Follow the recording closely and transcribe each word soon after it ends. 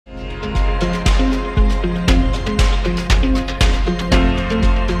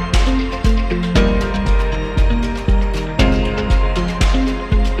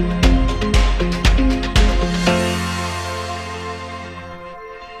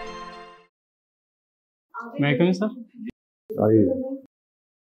May I come in, sir? आइए।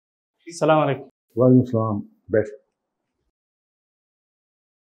 Assalamu alaikum. वालेकुम सलाम। बैठ।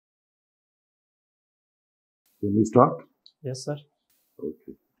 Can we start? Yes, sir.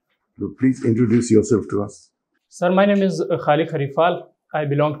 Okay. So please introduce yourself to us. Sir, my name is Khaliq Harifal. I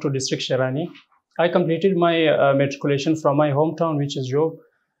belong to district Sharani. I completed my matriculation from my hometown, which is Job.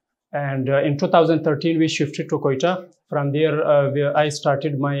 And in 2013, we shifted to Quetta. From there, I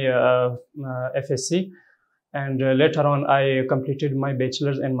started my FSc. And later on, I completed my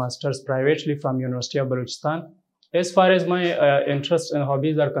bachelor's and master's privately from University of Balochistan. As far as my interests and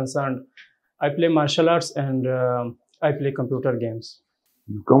hobbies are concerned, I play martial arts and I play computer games.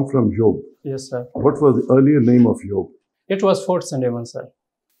 You come from Job. Yes, sir. What was the earlier name of Job? It was Fort Sandevan, sir.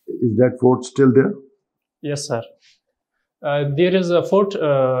 Is that fort still there? Yes, sir. There is a fort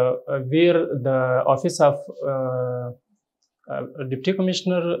where the office of Deputy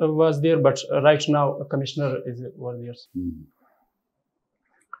Commissioner was there, but right now a Commissioner is over there.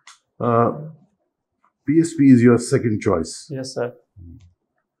 PSP is your second choice. Yes, sir.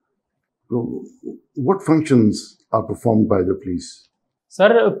 So what functions are performed by the police?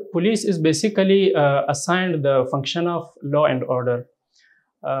 Sir, police is basically assigned the function of law and order.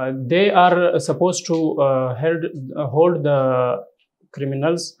 They are supposed to hold the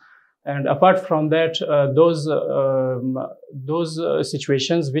criminals, and apart from that, those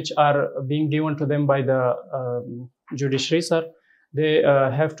situations which are being given to them by the judiciary, sir, they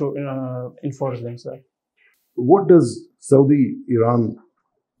have to enforce them, sir. What does Saudi-Iran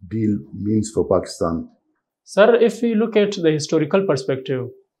deal means for Pakistan? Sir, if we look at the historical perspective,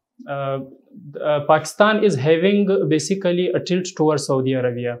 Pakistan is having basically a tilt towards Saudi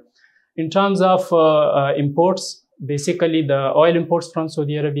Arabia. In terms of imports, basically the oil imports from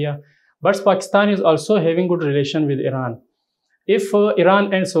Saudi Arabia, but Pakistan is also having good relation with Iran. If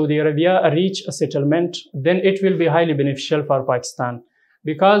Iran and Saudi Arabia reach a settlement, then it will be highly beneficial for Pakistan.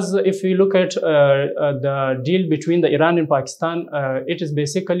 Because if we look at the deal between the Iran and Pakistan, it is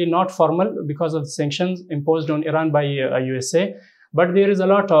basically not formal because of the sanctions imposed on Iran by USA. But there is a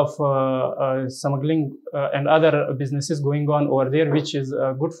lot of smuggling and other businesses going on over there, which is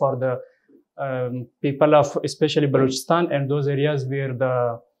good for the people of especially Balochistan and those areas where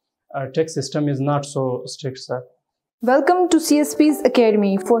the tax system is not so strict, sir. Welcome to CSPs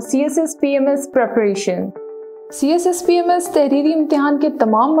Academy for CSS PMS preparation. CSS PMS तहरीरी इम्तिहान के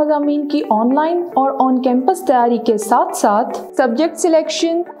तमाम मज़ामीन की online और on campus तैयारी के साथ साथ subject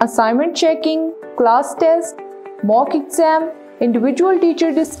selection, assignment checking, class test, mock exam, individual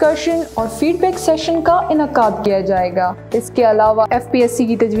teacher discussion और फीडबैक सेशन का इनकाद किया जाएगा। इसके अलावा FPSC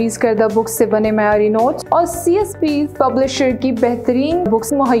की तजवीज़ करदा बुक्स से बने मयारी नोट्स और CSPs पब्लिशर की बेहतरीन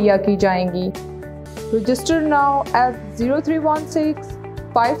बुक्स मुहैया की जाएंगी। Register now at 0316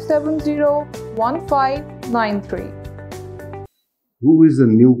 570-1593. Who is the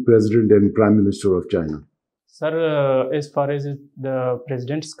new president and prime minister of China? Sir, as far as the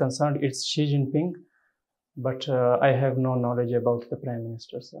president is concerned, it's Xi Jinping, but I have no knowledge about the prime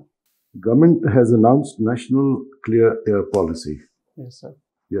minister, sir. Government has announced national clear air policy. Yes, sir.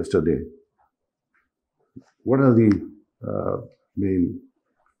 Yesterday. What are the main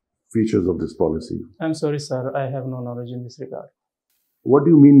features of this policy? I'm sorry, sir. I have no knowledge in this regard. What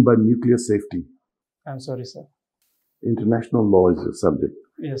do you mean by nuclear safety? I'm sorry, sir. International law is the subject.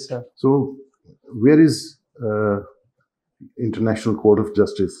 Yes, sir. So, where is International Court of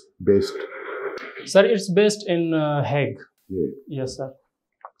Justice based? Sir, it's based in Hague. Yeah. Yes, sir.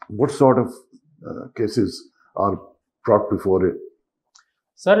 What sort of cases are brought before it?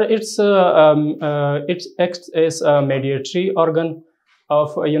 Sir, it acts as a mediatory organ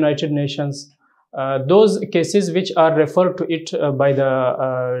of United Nations. Those cases which are referred to it by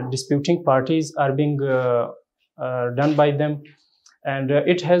the disputing parties are being done by them, and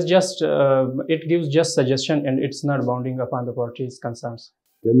it gives just suggestion, and it's not bounding upon the parties' concerns.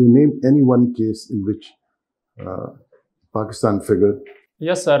 Can you name any one case in which Pakistan figured?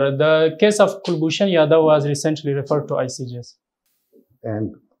 Yes, sir. The case of Kulbhushan Yadav was recently referred to ICJs.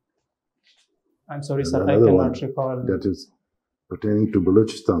 And I'm sorry, sir, I cannot recall. That is pertaining to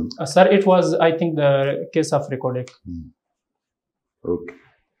Balochistan. Sir, it was, I think, the case of Rekodek. Okay.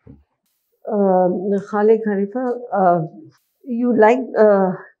 Khaliq Harifal, you like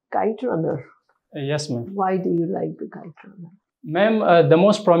kite runner. Yes, ma'am. Why do you like the kite runner? Ma'am, the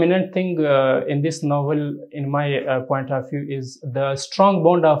most prominent thing in this novel, in my point of view, is the strong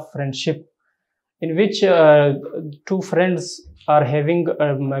bond of friendship in which two friends are having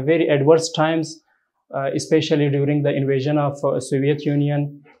very adverse times, especially during the invasion of Soviet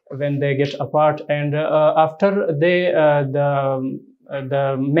Union, when they get apart, and after they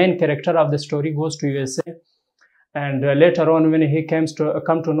the main character of the story goes to USA, And later on, when he come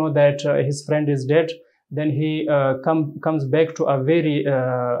to know that his friend is dead, then he comes back to a very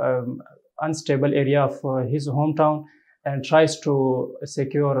unstable area of his hometown and tries to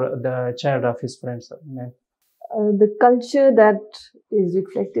secure the child of his friend. The culture that is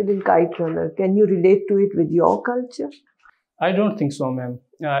reflected in Kite Runner, can you relate to it with your culture? I don't think so, ma'am.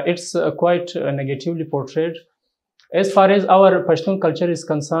 It's quite negatively portrayed. As far as our personal culture is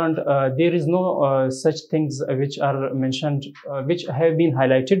concerned, there is no such things which are mentioned, which have been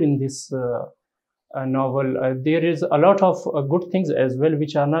highlighted in this novel. There is a lot of good things as well,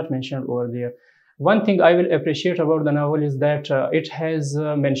 which are not mentioned over there. One thing I will appreciate about the novel is that it has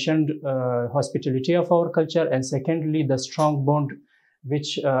mentioned hospitality of our culture, and secondly, the strong bond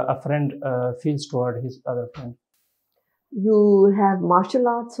which a friend feels toward his other friend. You have martial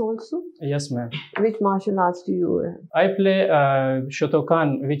arts also? Yes, ma'am. Which martial arts do you have? I play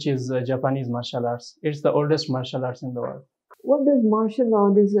Shotokan, which is Japanese martial arts. It's the oldest martial arts in the world. What does martial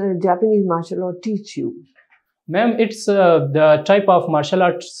art, this Japanese martial art, teach you? Ma'am, it's the type of martial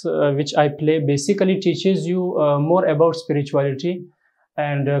arts which I play basically teaches you more about spirituality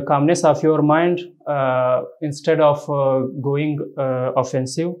and calmness of your mind instead of going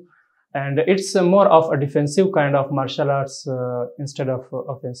offensive. And it's more of a defensive kind of martial arts instead of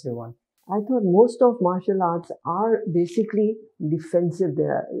offensive one. I thought most of martial arts are basically defensive. They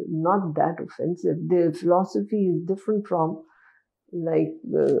are not that offensive. Their philosophy is different from like,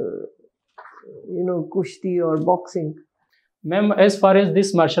 kushti or boxing. Ma'am, as far as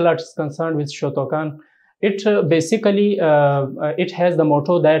this martial arts is concerned with Shotokan, it basically, it has the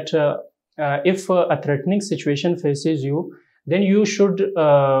motto that if a threatening situation faces you, then you should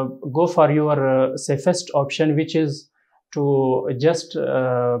go for your safest option, which is to just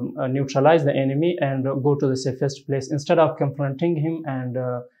neutralize the enemy and go to the safest place instead of confronting him and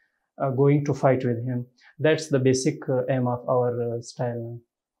going to fight with him. That's the basic aim of our style.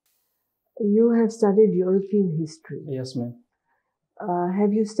 You have studied European history. Yes, ma'am.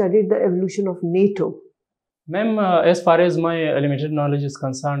 Have you studied the evolution of NATO? Ma'am, as far as my limited knowledge is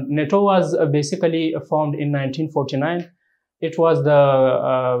concerned, NATO was basically formed in 1949. It was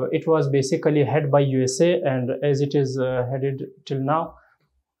basically headed by USA, and as it is headed till now,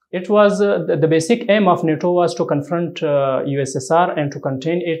 it was the basic aim of NATO was to confront USSR and to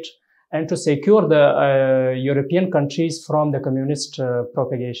contain it and to secure the European countries from the communist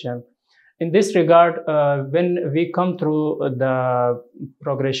propagation. In this regard, when we come through the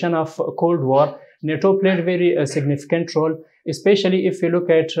progression of Cold War, NATO played a very significant role, especially if you look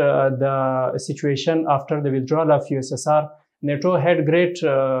at the situation after the withdrawal of USSR. NATO had great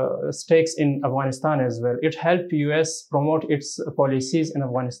stakes in Afghanistan as well. It helped US promote its policies in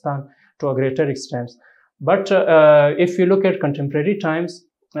Afghanistan to a greater extent. But if you look at contemporary times,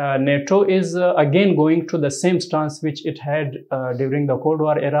 NATO is again going to the same stance which it had during the Cold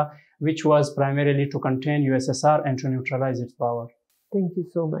War era, which was primarily to contain USSR and to neutralize its power. Thank you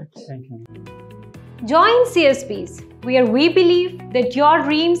so much. Thank you. Join CSPs, where we believe that your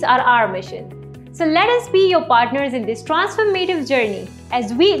dreams are our mission. So let us be your partners in this transformative journey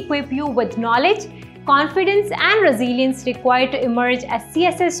as we equip you with knowledge, confidence, and resilience required to emerge as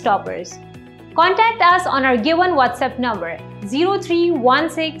CSS toppers. Contact us on our given WhatsApp number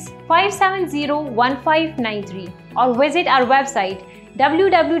 0316 570 1593 or visit our website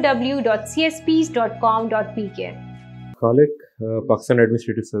www.csps.com.pk. Khaliq, Pakistan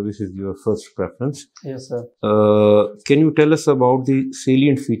Administrative Service is your first preference. Yes, sir. Can you tell us about the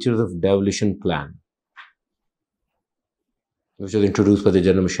salient features of devolution plan, which was introduced by the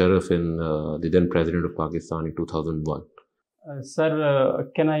General Musharraf and the then President of Pakistan in 2001? Sir,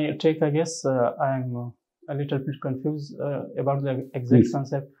 can I take a guess? I'm a little bit confused about the exact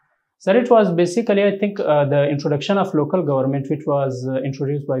concept. Sir, it was basically, I think, the introduction of local government, which was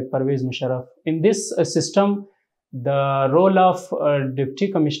introduced by Pervez Musharraf. In this system, the role of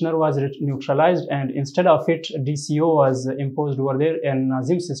Deputy Commissioner was neutralized, and instead of it, DCO was imposed over there, and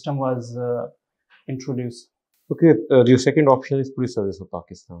Nazim system was introduced. Okay, your second option is Police Service of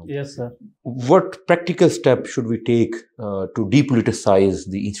Pakistan. Yes, sir. What practical steps should we take to depoliticize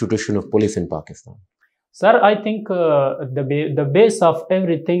the institution of police in Pakistan? Sir, I think the base of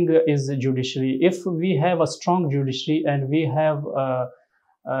everything is judiciary. If we have a strong judiciary and we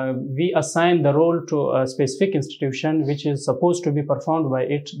assign the role to a specific institution which is supposed to be performed by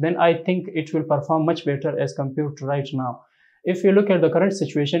it, then I think it will perform much better as compared to right now. If you look at the current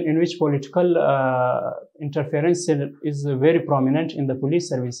situation in which political interference is very prominent in the police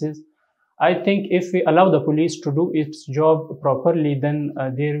services, I think if we allow the police to do its job properly, then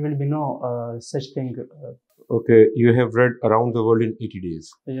there will be no such thing. Okay, you have read Around the World in 80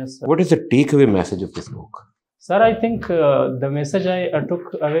 Days. Yes, sir. What is the takeaway message of this book? Sir, I think the message I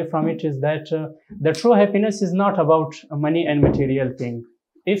took away from it is that the true happiness is not about money and material thing.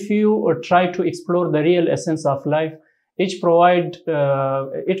 If you try to explore the real essence of life, it provide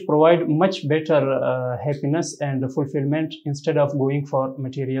much better happiness and fulfillment instead of going for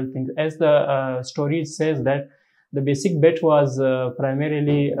material things. As the story says that the basic bet was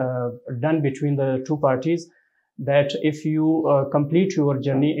primarily done between the two parties, that if you complete your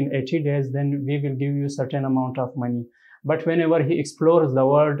journey in 80 days, then we will give you certain amount of money. But whenever he explores the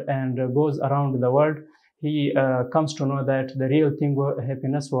world and goes around the world, he comes to know that the real thing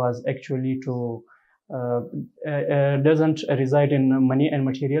happiness was actually to doesn't reside in money and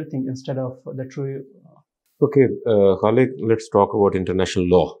material thing instead of the true. Okay, Khaliq, let's talk about international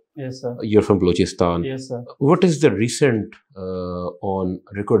law. Yes, sir. You're from Balochistan. Yes, sir. What is the recent on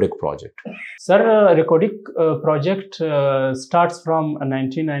Recodic project? Sir, Recodic project starts from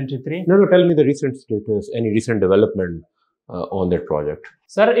 1993. No, tell me the recent status, any recent development on that project.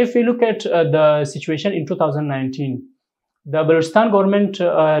 Sir, if we look at the situation in 2019, the Balochistan government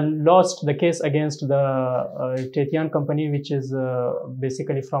lost the case against the Tetian company, which is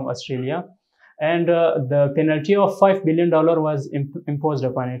basically from Australia. And the penalty of $5 billion was imposed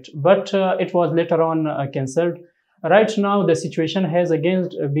upon it. But it was later on cancelled. Right now, the situation has again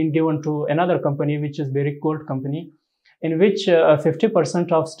been given to another company, which is Barrick Gold Company, in which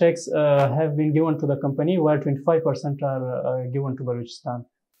 50% of stakes have been given to the company, while 25% are given to Balochistan.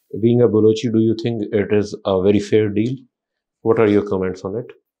 Being a Balochi, do you think it is a very fair deal? What are your comments on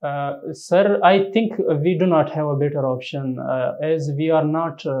it? Sir, I think we do not have a better option as we are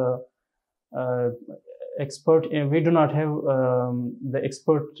not expert. We do not have the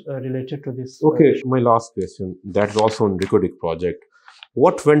expert related to this. Okay, my last question. That's also on Recodic project.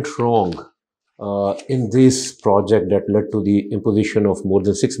 What went wrong in this project that led to the imposition of more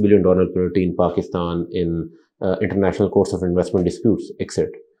than $6 billion penalty in Pakistan in international courts of investment disputes, etc.?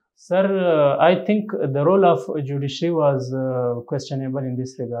 Sir, I think the role of judiciary was questionable in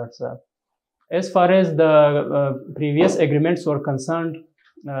this regard, sir. As far as the previous agreements were concerned,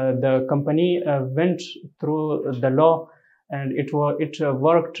 the company went through the law and it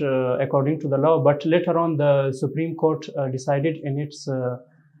worked according to the law, but later on the Supreme Court decided in its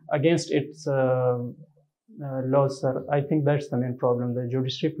against its laws, sir. I think that's the main problem. The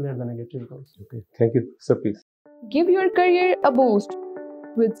judiciary played the negative role. Okay, thank you, sir. Please give your career a boost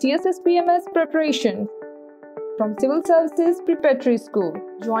with CSS PMS preparation from Civil Services Preparatory School.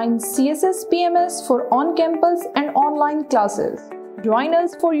 Join CSS PMS for on-campus and online classes. Join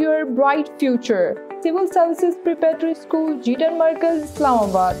us for your bright future. Civil Services Preparatory School, G10 Markaz,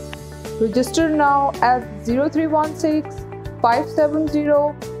 Islamabad. Register now at 0316 570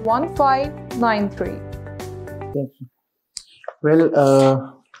 1593. Thank you. Well,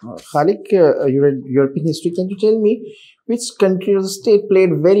 Khaliq, you're in European history. Can you tell me which country or state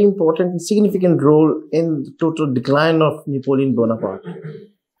played very important and significant role in the total decline of Napoleon Bonaparte?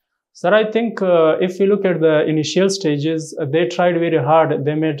 Sir, I think if you look at the initial stages, they tried very hard.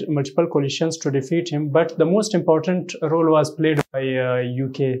 They made multiple coalitions to defeat him, but the most important role was played by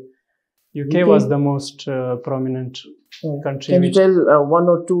UK. UK was the most prominent country. Can you tell one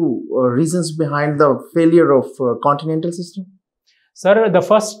or two reasons behind the failure of continental system? Sir, the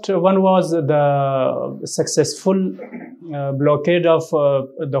first one was the successful blockade of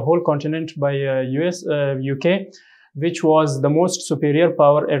the whole continent by UK, which was the most superior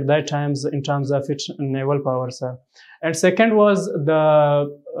power at that time in terms of its naval power, sir. And second was the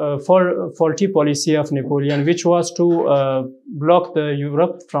faulty policy of Napoleon, which was to block the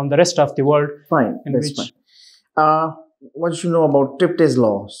Europe from the rest of the world. Fine, that's fine. What do you know about Triptych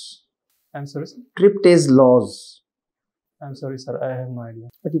laws? I'm sorry, sir? Triptych laws. I'm sorry, sir. I have no idea.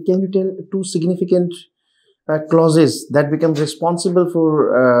 Okay, can you tell two significant clauses that become responsible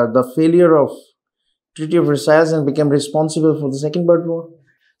for the failure of Treaty of Versailles and became responsible for the Second World War?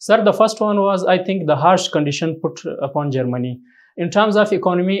 Sir, the first one was, I think, the harsh condition put upon Germany. In terms of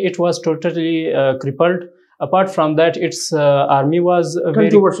economy, it was totally crippled. Apart from that, its army was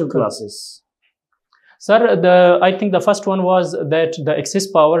controversial classes. Sir, I think the first one was that the Axis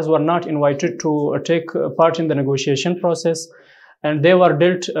powers were not invited to take part in the negotiation process, and they were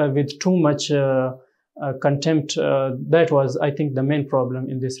dealt with too much contempt. That was, I think, the main problem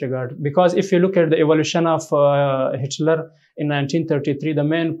in this regard. Because if you look at the evolution of Hitler in 1933, the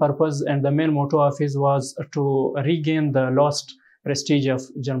main purpose and the main motto of his was to regain the lost prestige of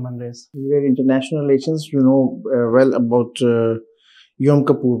German race. You are international relations, you know well about Yom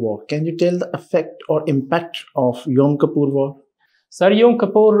Kippur War. Can you tell the effect or impact of Yom Kippur War? Sir, Yom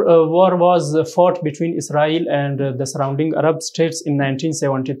Kippur War was fought between Israel and the surrounding Arab states in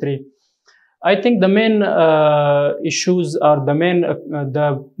 1973. I think the main issues or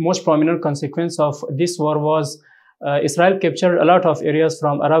the most prominent consequence of this war was Israel captured a lot of areas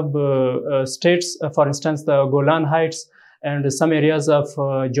from Arab states, for instance, the Golan Heights and some areas of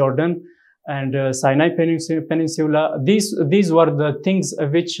Jordan and Sinai Peninsula. These were the things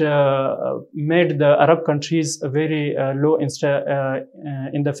which made the Arab countries very low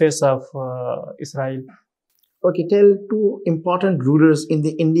in the face of Israel. Okay, tell two important rulers in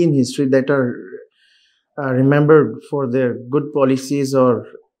the Indian history that are remembered for their good policies or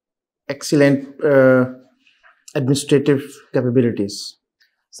excellent administrative capabilities.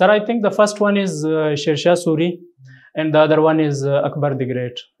 Sir, I think the first one is Sher Shah Suri, and the other one is Akbar the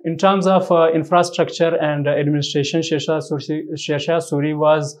Great. In terms of infrastructure and administration, Sher Shah Suri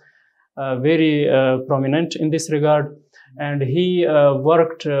was very prominent in this regard, and he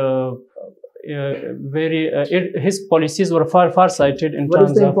worked his policies were far sighted in What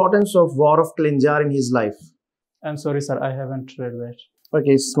terms is the of. importance of War of Kalinjar in his life? I'm sorry, sir, I haven't read that.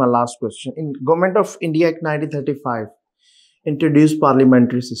 Okay, this is my last question. In Government of India Act 1935 introduced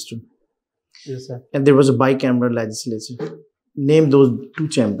parliamentary system. Yes, sir. And there was a bicameral legislature. Name those two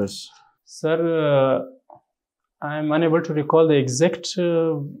chambers. Sir, I'm unable to recall the exact,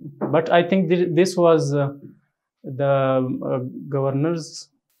 but I think this was the governor's.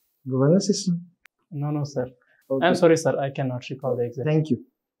 Governor system? No, sir. Okay. I'm sorry, sir, I cannot recall the exact. Thank you.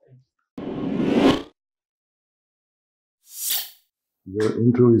 Your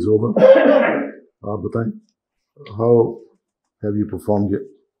intro is over. आप बताएं, how have you performed yet?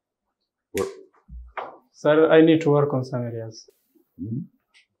 Sir, I need to work on some areas. You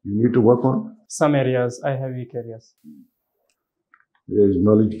need to work on? Some areas, I have weak areas. There is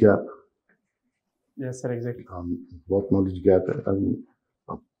knowledge gap. Yes, sir, exactly. बहुत knowledge gap है.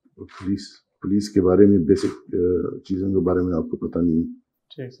 Police के बारे में basic चीज़ों के बारे में आपको पता नहीं.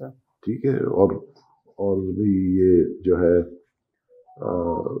 ठीक सर. ठीक है. और भी ये जो है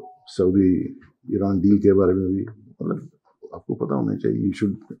सऊदी ईरान डील के बारे में भी मतलब आपको पता होना चाहिए. यू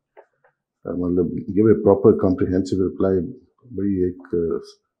शुड मतलब give a proper comprehensive reply. बड़ी एक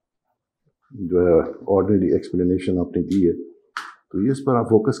जो है ऑर्डिनरी एक्सप्लेनेशन आपने दी है, तो ये इस पर आप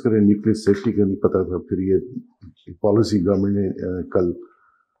फोकस करें. न्यूक्लियर सेफ्टी का नहीं पता था, फिर ये पॉलिसी गवर्नमेंट ने कल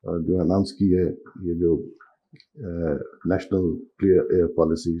जो अनाउंस की है, ये जो national clear air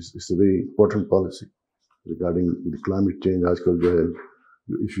policy, it's a very important policy regarding climate change. आजकल जो है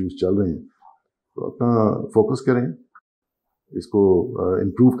जो इश्यूज चल रहे हैं, तो अपना फोकस करें, इसको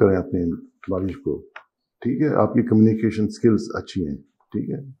इम्प्रूव करें अपने नॉलेज को. ठीक है, आपकी कम्युनिकेशन स्किल्स अच्छी हैं. ठीक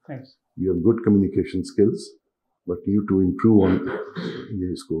है, you have good communication skills, but you to improve on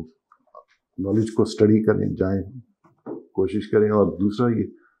ये इसको नॉलेज को स्टडी करें, जाएं, कोशिश करें. और दूसरा ये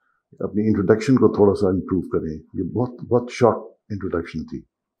अपनी इंट्रोडक्शन को थोड़ा सा इम्प्रूव करें. ये बहुत शॉर्ट इंट्रोडक्शन थी.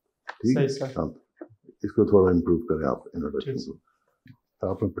 ठीक है, इसको थोड़ा इम्प्रूव करें आप इंट्रोडक्शन को, तो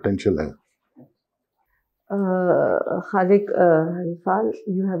आप में पोटेंशियल है. Khaliq, Harifal,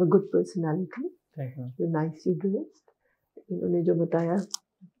 you have a good personality. Thank you. You're nicely dressed. इन्होंने जो बताया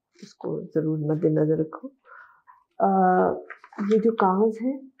उसको ज़रूर मद्देनज़र रखो. ये जो कागज़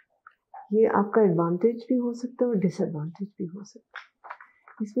है, ये आपका एडवांटेज भी हो सकता है और डिसएडवांटेज भी हो सकता है.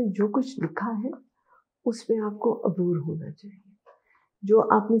 इसमें जो कुछ लिखा है उस पर आपको अबूर होना चाहिए. जो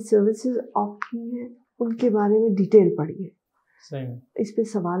आपने सर्विसेज ऑप्ट की हैं उनके बारे में डिटेल पढ़िए. इस पे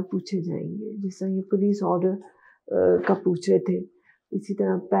सवाल पूछे जाएंगे, जिस तरह ये पुलिस ऑर्डर का पूछ रहे थे. इसी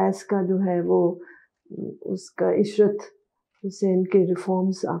तरह पैस का जो है वो उसका इशरत हुसैन के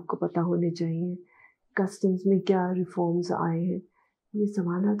रिफॉर्म्स आपको पता होने चाहिए. कस्टम्स में क्या रिफॉर्म्स आए हैं, ये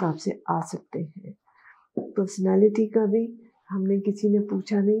सवालात आपसे आ सकते हैं. पर्सनालिटी का भी हमने किसी ने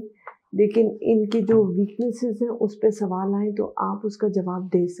पूछा नहीं, लेकिन इनकी जो वीकनेसेस हैं उस पर सवाल आए तो आप उसका जवाब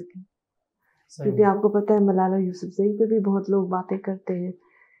दे सकें. क्योंकि आपको पता है मलाला यूसुफजई पे भी बहुत लोग बातें करते हैं.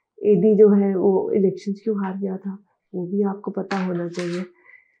 एडी जो है वो इलेक्शंस क्यों हार गया था, वो भी आपको पता होना चाहिए.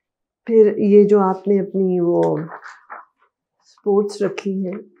 फिर ये जो आपने अपनी वो स्पोर्ट्स रखी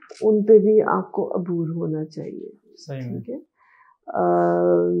हैं उन पे भी आपको अबूर होना चाहिए. ठीक है.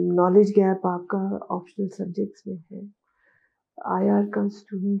 नॉलेज गैप आपका ऑप्शनल सब्जेक्ट्स में है. IR का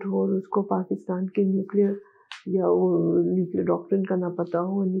स्टूडेंट हो और उसको पाकिस्तान के न्यूक्लियर या वो न्यूक्लियर डॉक्ट्रिन का ना पता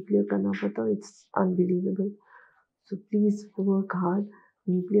हो, न्यूक्लियर का ना पता हो, it's unbelievable. So please work hard.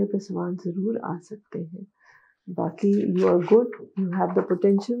 Nuclear पे सवाल ज़रूर आ सकते हैं. बाकी you are good, you have the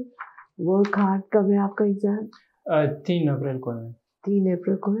potential. Work hard. कब है आपका एग्ज़ाम? 3 अप्रैल को है. 3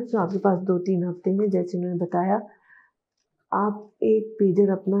 अप्रैल को है. तो आपके पास 2-3 हफ्ते हैं. जैसे उन्होंने बताया, आप एक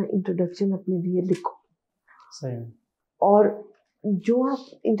पेजर अपना इंट्रोडक्शन अपने लिए लिखो. सही है. और जो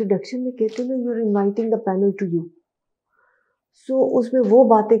आप इंट्रोडक्शन में कहते हो ना, you are inviting the panel to you. سو اس میں وہ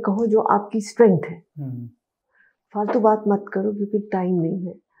باتیں کہو جو آپ کی اسٹرینتھ ہے. فالتو بات مت کرو کیونکہ ٹائم نہیں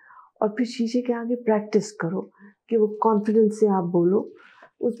ہے. اور پھر شیشے کے آگے پریکٹس کرو کہ وہ کانفیڈنس سے آپ بولو.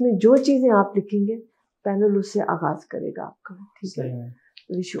 اس میں جو چیزیں آپ لکھیں گے پینل اس سے آغاز کرے گا آپ کا. ٹھیک ہے.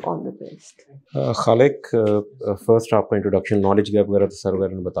 Wish you all the best. خالق, فرسٹ آپ کا انٹروڈکشن نالج گیپ وغیرہ تو سر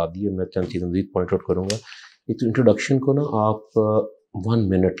وغیرہ نے بتا دی ہے, میں چند چیزیں مزید پوائنٹ آؤٹ کروں گا. ایک تو انٹروڈکشن کو نا آپ 1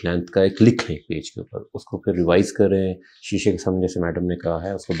 منٹ لینتھ کا ایک لکھ لیں پیج کے اوپر, اس کو پھر ریوائز کریں شیشے کے سامنے, جیسے میڈم نے کہا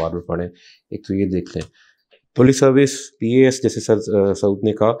ہے اس کو بار بار پڑھیں. ایک تو یہ دیکھ لیں پولیس سروس PAS, جیسے سر سعود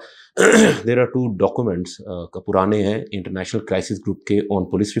نے کہا, دیر آر 2 ڈاکومنٹس پرانے ہیں انٹرنیشنل کرائسس گروپ کے آن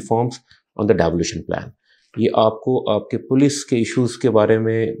پولیس ریفارمس آن دا ڈیولوشن پلان. یہ آپ کو آپ کے پولیس کے ایشوز کے بارے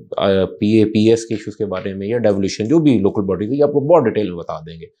میں, PAS کے ایشوز کے بارے میں یا ڈیولوشن جو بھی لوکل باڈیز یہ آپ کو بہت ڈیٹیل میں بتا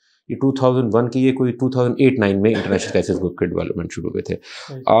دیں گے. یہ 2001 کی, یہ کوئی 2008-9 میں انٹرنیشنل کرائسس گروپ کے ڈیولپمنٹ شروع ہوئے تھے.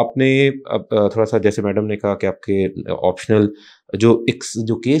 آپ نے تھوڑا سا جیسے میڈم نے کہا کہ آپ کے آپشنل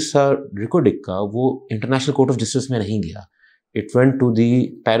جو کیس تھا ریکارڈک کا وہ انٹرنیشنل کورٹ آف جسٹس میں نہیں گیا. It went to the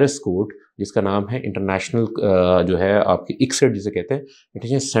Paris court جس کا نام ہے انٹرنیشنل جو ہے آپ کی ICSID جسے کہتے ہیں,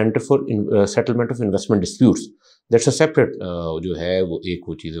 international centre for settlement of investment disputes. That's a separate جو ہے وہ ایک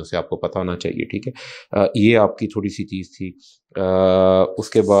وہ چیز ہے, اسے آپ کو پتہ ہونا چاہیے. ٹھیک ہے, یہ آپ کی تھوڑی سی چیز تھی. اس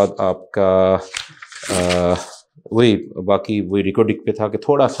کے بعد آپ کا وہی باقی وہی ریکارڈک پہ تھا کہ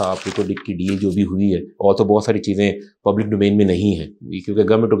تھوڑا سا آپ ریکارڈک کی ڈیل جو بھی ہوئی ہے, اور تو بہت ساری چیزیں پبلک ڈومین میں نہیں ہیں کیونکہ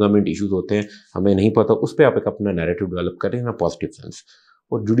گورنمنٹ ٹو گورنمنٹ ایشوز ہوتے ہیں, ہمیں نہیں پتہ, اس پہ آپ ایک اپنا نیریٹو ڈیولپ کریں نا پازیٹیو سینس.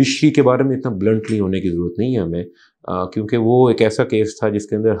 اور جوڈیشری کے بارے میں اتنا بلنٹلی ہونے کی ضرورت نہیں ہے ہمیں, کیونکہ وہ ایک ایسا کیس تھا جس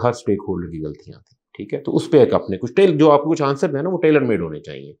کے اندر ہر اسٹیک ہولڈر کی غلطیاں تھیں. ٹھیک ہے, تو اس پہ ایک اپنے کچھ جو آپ کو کچھ آنسر ہیں نا وہ ٹیلر میڈ ہونے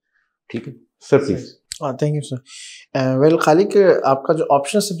چاہیے. ٹھیک ہے سر, please. Thank you sir. Well خالق, آپ کا جو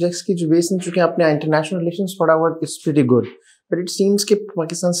آپشنل سبجیکٹس کی جو بیس نہیں, چونکہ آپ نے انٹرنیشنل ریلیشنس پڑھا ہوا, it's pretty good, but it seems کہ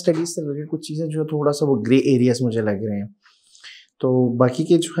پاکستان اسٹڈیز سے ریلیٹڈ کچھ چیزیں جو تھوڑا سا وہ گرے ایریاز مجھے لگ رہے ہیں. تو باقی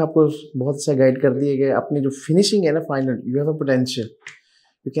کے جو ہے آپ کو بہت سا گائڈ کر دیے گئے. اپنی جو فنشنگ ہے نا final, you have a potential,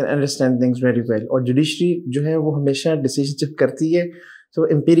 you can understand things very well. اور جوڈیشری جو ہے وہ ہمیشہ ڈیسیجن جب کرتی ہے تو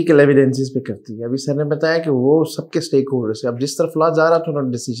امپیریکل ایویڈینسز پہ کرتی ہے. ابھی سر نے بتایا کہ وہ سب کے اسٹیک ہولڈرس, اب جس طرف لا جا رہا تو انہوں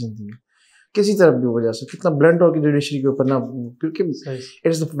نے ڈیسیجن دی کسی طرف بھی وجہ سے, کتنا بلنٹ ہو کہ جوڈیشری کے اوپر نا, کیونکہ it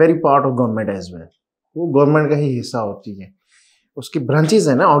is a very part of government as well, وہ گورنمنٹ کا ہی حصہ ہوتی ہے. اس کی برانچز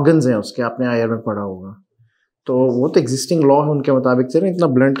ہیں نا, آرگنز ہیں اس کے, آپ نے IR میں پڑھا ہوگا. تو وہ تو ایگزسٹنگ لا ہے, ان کے مطابق چلیں, اتنا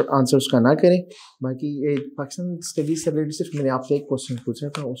بلنٹ آنسر اس کا نہ کریں. باقی پاکستان اسٹڈیز سے ریلیٹڈ صرف میں نے آپ سے ایک کوشچن پوچھا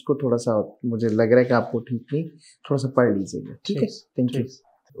تھا, اس کو تھوڑا سا مجھے لگ رہا ہے کہ آپ کو ٹھیک نہیں, تھوڑا سا پڑھ لیجیے گا. ٹھیک ہے, thank you.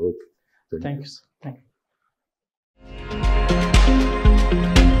 Okay, thank you.